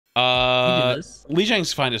Lee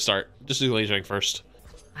Zhang's fine to start. Just do Lee Zhang first.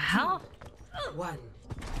 Hell?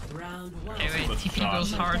 Round one. Okay, wait, TP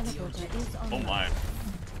goes hard. Oh my.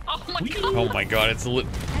 Oh my god! Oh my god, it's lit.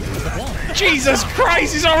 Jesus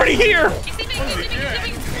Christ, he's already here! He's leaving, he's leaving,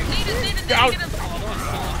 he's leaving! Need Out. it!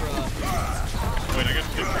 Wait, I got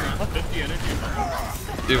 50 energy.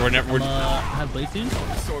 Dude, we're never. Have blade soon?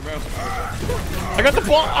 I got the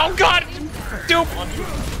ball! Oh god! Dude!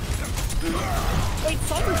 Wait,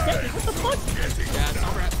 Sovereign's dead. What the fuck? Yeah,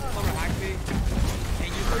 Summer hacked me.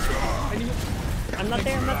 Hey, you I'm not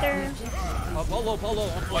there, I'm not there. Pull low.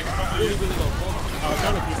 Like, really low. Oh,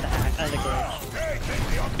 Sovereign used the hack. I had a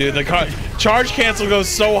glitch. Dude, the charge cancel goes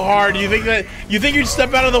so hard. You think you'd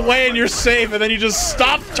step out of the way and you're safe, and then you just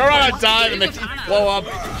stop, turn on a dime, and then blow up.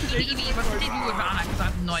 What did you do with Anna? Because I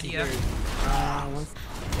have no idea.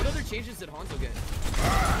 What other changes did Hanzo get?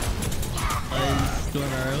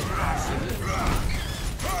 Storm arrow.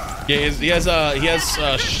 Yeah, he has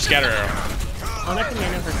scatter arrow. I'll let the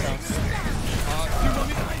mana herself.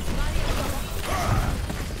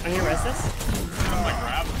 I'm gonna rest this.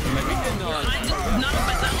 Not on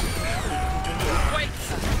myself. Wait,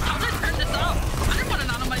 how did I turn this off? I didn't want to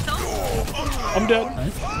not on myself. I'm dead.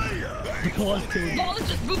 Nice. The ball is killed. Ball is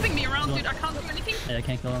just moving me around, dude. I can't do anything. Hey, I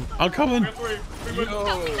can't kill him. I'm coming. But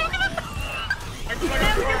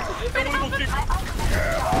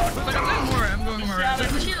I'm going more.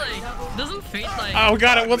 Doesn't she like, doesn't Fate like... Oh,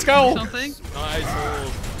 got it. Let's go. Something? Nice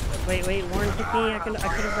hold. Wait, Warren pick me. I could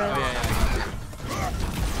have read.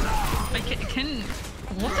 Like,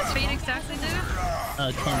 what does Fate exactly do?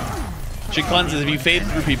 Cleanse. She cleanses if you fade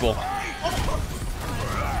through people.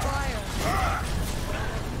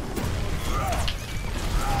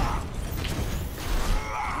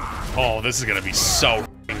 Oh, this is gonna be so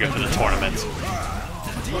good for the tournament.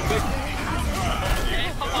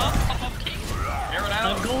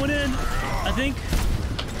 I'm going in. I think.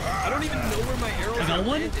 I don't even know where my arrow is. I got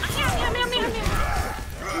one.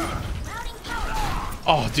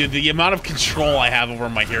 Oh, dude, the amount of control I have over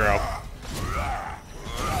my hero. I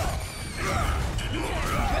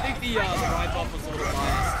think the ride buff was a little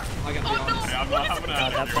biased. I gotta be honest.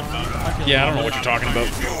 Yeah, I don't know what you're talking about.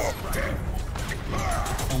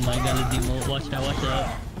 Oh my god, the demo. Watch out, watch out.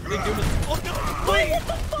 They do this. Oh no! Wait!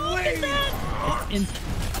 It's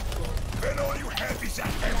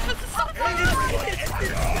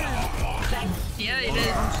Yeah, it is.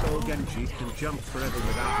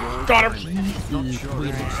 Got him. I'm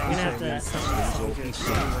gonna have to.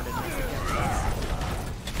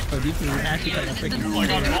 Oh, this is actually kind of freaking.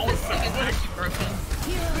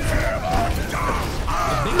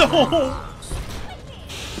 No.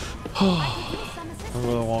 I'm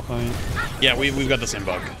really walking. Yeah, we've got the same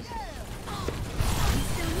bug.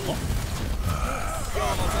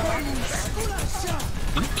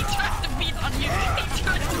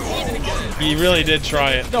 He really did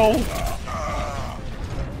try it. No.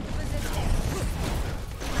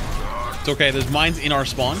 It's okay. There's mines in our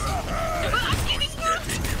spawn.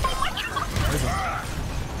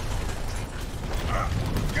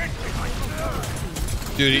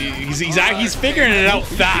 Dude, he's figuring it out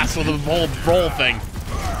fast with the whole roll thing.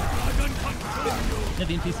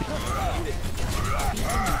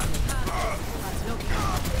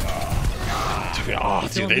 Oh,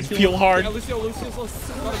 dude, they feel hard.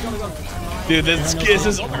 Dude, this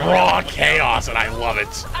is raw chaos, and I love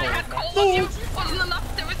it. I had call on you. Wasn't enough.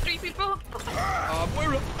 There were 3 people.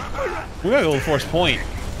 We gotta go force point.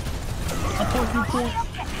 I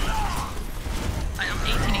am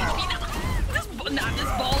 18 HP now. This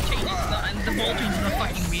ball changes. The ball changes are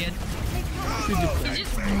fucking weird.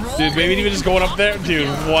 Dude, maybe even just going up there. Dude,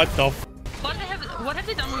 what the f? What have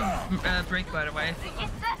they done with Break, by the way?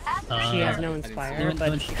 She has no Inspire,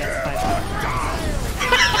 but she gets 5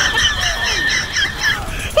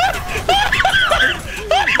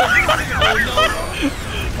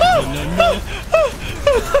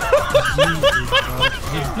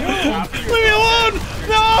 Leave me alone!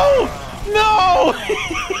 No! No!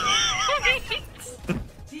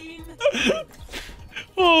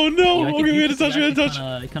 Oh no! Yeah, Okay, we had to touch.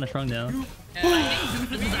 Kind of strong now. I think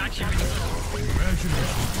Doofus is actually really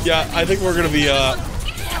good. Yeah, I think we're gonna be. I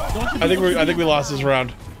think we lost this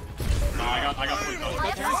round. No, I got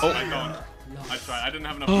Oh. I tried. I didn't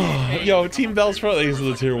have enough. Yo, Team Bell's for these are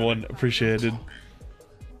the tier 1. Appreciated.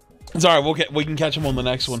 It's alright. We can catch him on the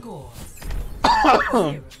next one.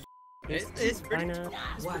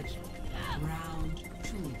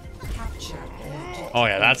 Oh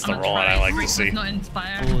yeah, that's the roll that I like to see. Not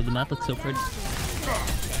Inspire. Oh, the map looks so pretty.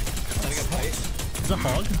 It's a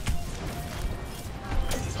hog.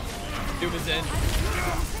 Doom is in.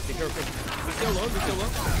 Take care of him. Lucio low, Lucio low.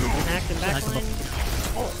 Hacked and backline.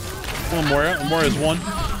 One more. More is one.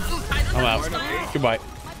 I'm out. Goodbye.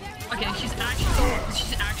 Okay, she's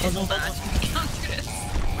actually so bad. She can't do this.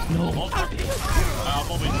 No.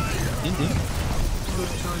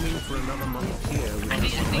 I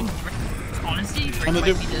think honestly, Drake I'm might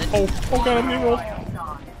gonna be do. dead. Oh god, I'm being rolled.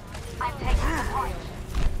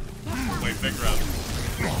 Wait, big round.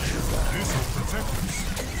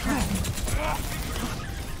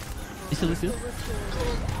 Lucio.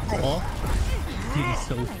 Oh. Dude, he's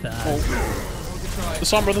so fast. The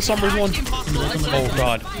Sombra's one. Oh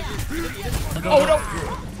god. Oh no!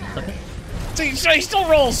 Okay. See, he still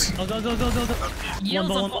rolls! Oh, go. Yields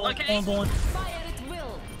One, up, okay. one.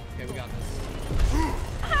 Okay, we got this.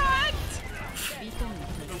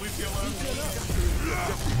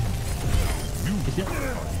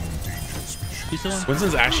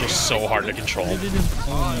 Winston's actually so hard to control.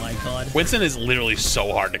 Oh my god. Winston is literally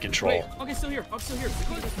so hard to control. Wait, okay, still here. I'm still here.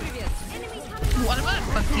 What about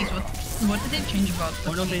Baptiste? What did they change about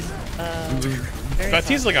Baptiste?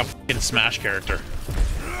 Baptiste's like a fucking Smash character.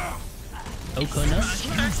 Okona?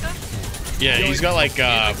 Yeah, he's got like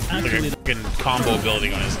a fucking combo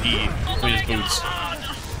ability on his E with his boots.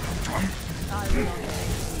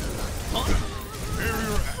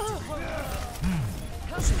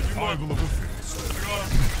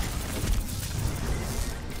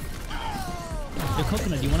 Yo,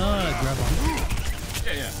 Coconut, do you wanna grab on?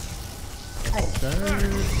 Yeah. Sir.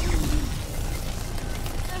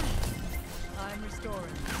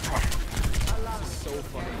 So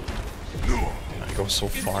funny. I go so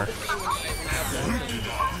far.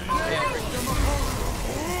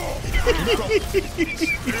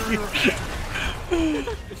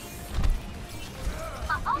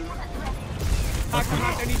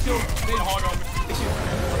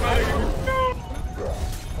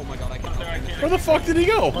 Oh my god, I can't. Where the fuck did he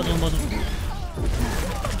go? Buzz.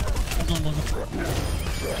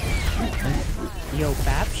 Yo,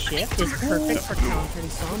 Bap shift is perfect for countering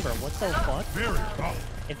Sombra. What the fuck?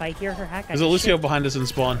 If I hear her hack, I There's a just Lucio shift. behind us in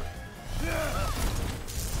spawn.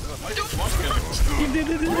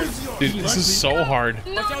 Dude, this is so hard.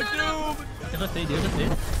 Watch out, Noob!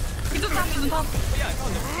 He's on top, he's on top.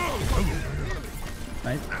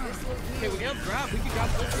 Right? Okay, we can grab. We can grab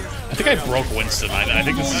both here. I think I broke Winston. I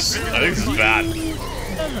think this is bad.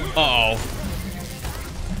 Uh-oh.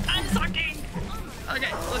 I'm sucking.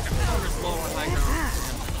 Okay, look. We're slow on high ground.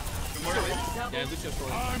 Yeah, Lucio's slow.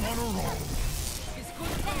 I'm on a roll.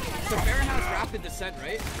 So Baron has rapid descent,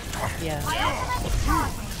 right? Yeah.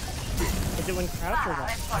 Is it when crouch or what?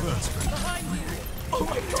 Oh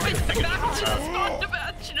my god, I think that just spawned a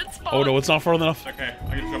match and it's spawned. Oh no, it's not far enough. Okay, I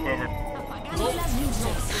can jump over.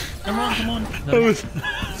 Come on. I was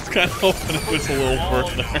kind of hoping it was a little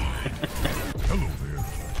further.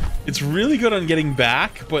 It's really good on getting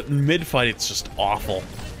back, but in mid-fight it's just awful.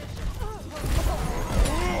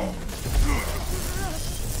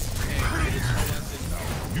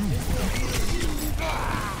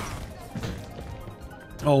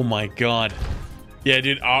 Oh my god. Yeah,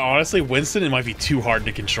 dude, honestly, Winston, it might be too hard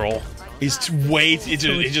to control. He's way, it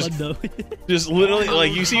just literally,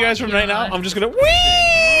 like, you see you guys from right now? I'm just gonna,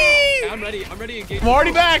 whee! I'm ready to engage. I'm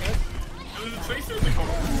already back!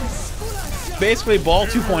 Basically, ball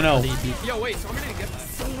 2.0. Yo, wait, so I'm ready to get that.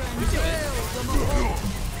 Lucio is.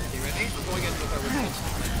 You ready? We're going in with our revenge.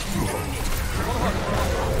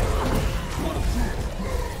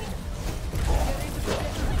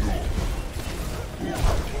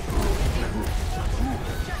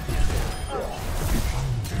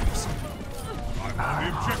 I'm on the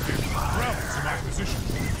objective. Rebels in my position.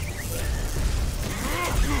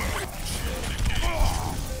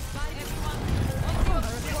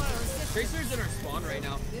 Tracer's in our spawn right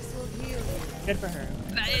now. Good for her.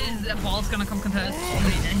 That is, the ball's gonna come contest.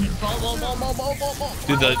 Ball.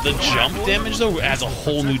 Dude, the jump damage, though, adds a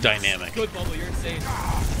whole new dynamic. Good bubble, you're insane.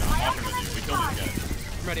 I'm walking with you. We killed these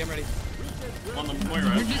guys. I'm ready. On the point,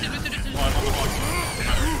 right? Well, I'm on the box.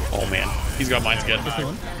 Oh man, he's got mine scared.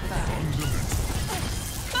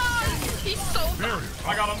 He's so bad.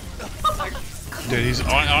 I got him. Dude, he's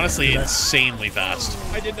honestly insanely fast.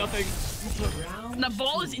 I did nothing. The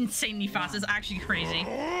ball is insanely fast. It's actually crazy.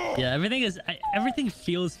 Yeah, everything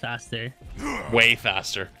feels faster. Way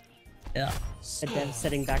faster. Yeah. The devs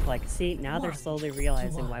sitting back like, see, now they're slowly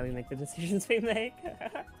realizing why we make the decisions we make.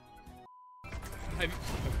 I'm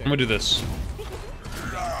gonna do this.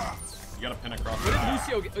 You gotta pin across. What did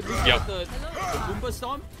Lucio get? Lucio Yep. got the Goomba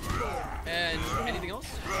Stomp? And anything else?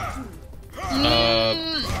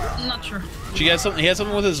 Not sure. He had something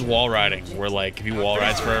with his wall riding, where like if he wall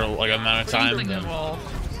rides for like an amount of time, then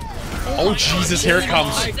Oh Jesus, here it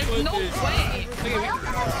comes. There's no way.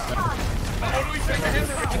 How do we check the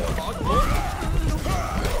hammer?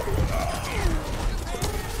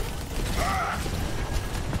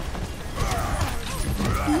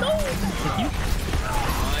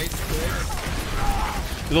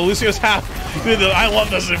 The Lucio's half. Dude, I love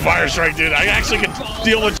this in Fire Strike, dude. I actually can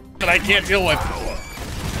deal with that I can't deal with.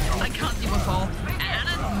 I can't deal with all.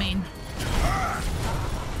 Anna's main.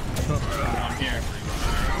 I'm here.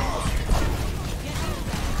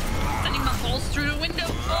 Sending my balls through the window.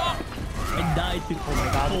 Oh. I died to. Oh my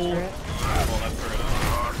god,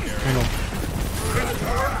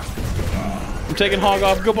 I'm taking Hog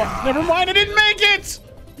off. Goodbye. Never mind, I didn't make it.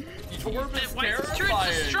 Torb is Why is this turret so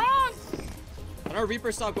terrifying. strong? And our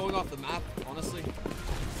Reaper stopped going off the map, honestly.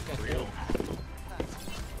 Real.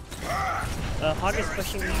 Hog is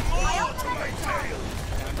pushing me.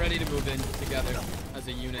 I'm ready to move in together as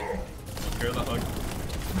a unit. Hear the hug.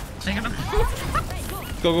 Taking him.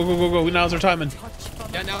 Go, go, go, go, go. Now's our timing.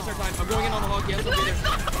 Yeah, now's our time. I'm going in on the hog. He has to be there.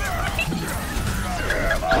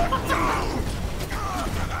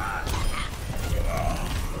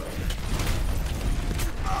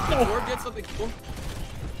 Torb gets something cool.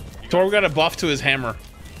 Torb got a buff to his hammer.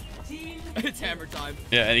 It's hammer time.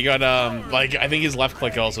 Yeah, and he got like I think his left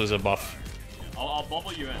click also is a buff. I'll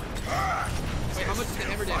bubble you in. Wait, how much is the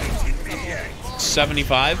hammer damage?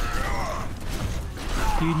 75.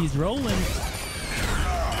 Dude, he's rolling.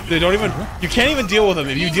 They don't even. You can't even deal with him.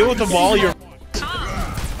 If you deal with the ball, you're.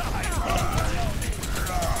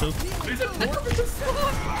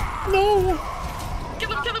 No.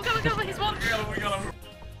 Kill him, kill him, kill him, kill him. He's one. We got him.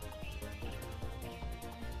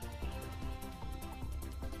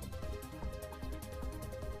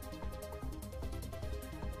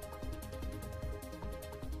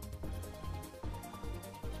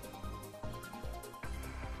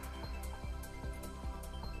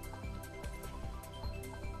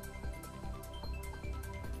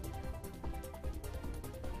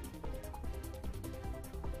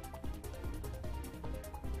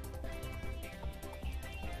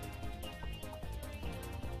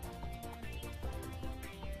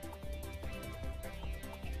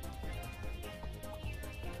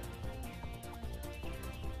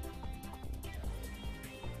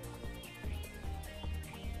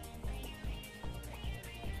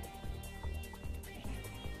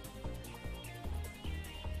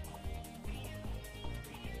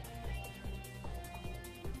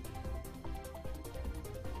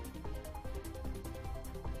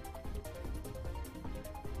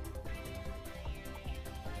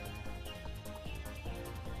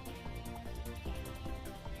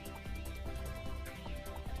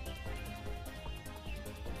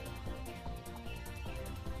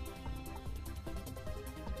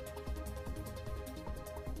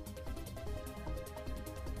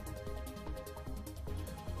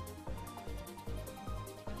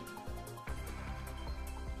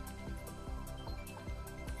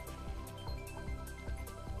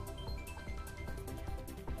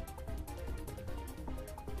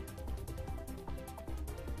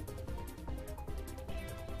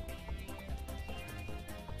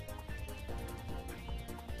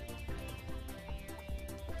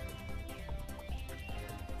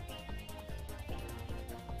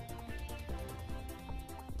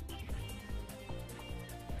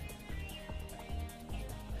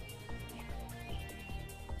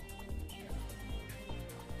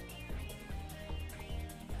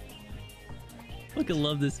 Fucking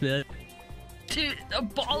love this, man. Dude, the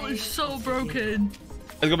ball is so broken.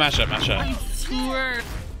 Let's go mash up, mash up. I swear.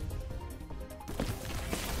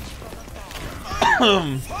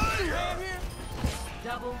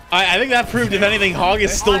 I think that proved, if anything, Hog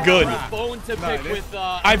is still good. Bone to pick with,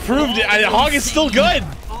 I proved it. Hog is still good.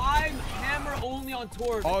 I'm hammer only on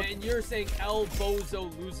Torb, and you're saying El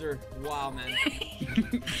Bozo loser. Wow, man.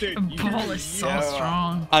 The ball is so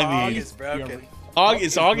strong. I Hog mean, is broken. Hog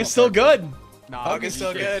is still good. Hog is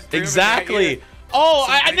still good. Exactly. Oh,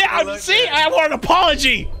 I see. I want an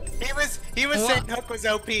apology. He was saying Hook was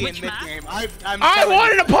OP in mid game. I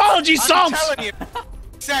want an apology, Salt. I'm telling you.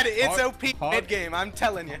 He said it's OP mid game. I'm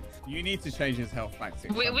telling you. You need to change his health back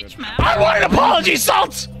to Wait, which map? I want an apology,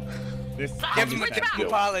 Salt. This Give him an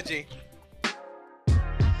apology.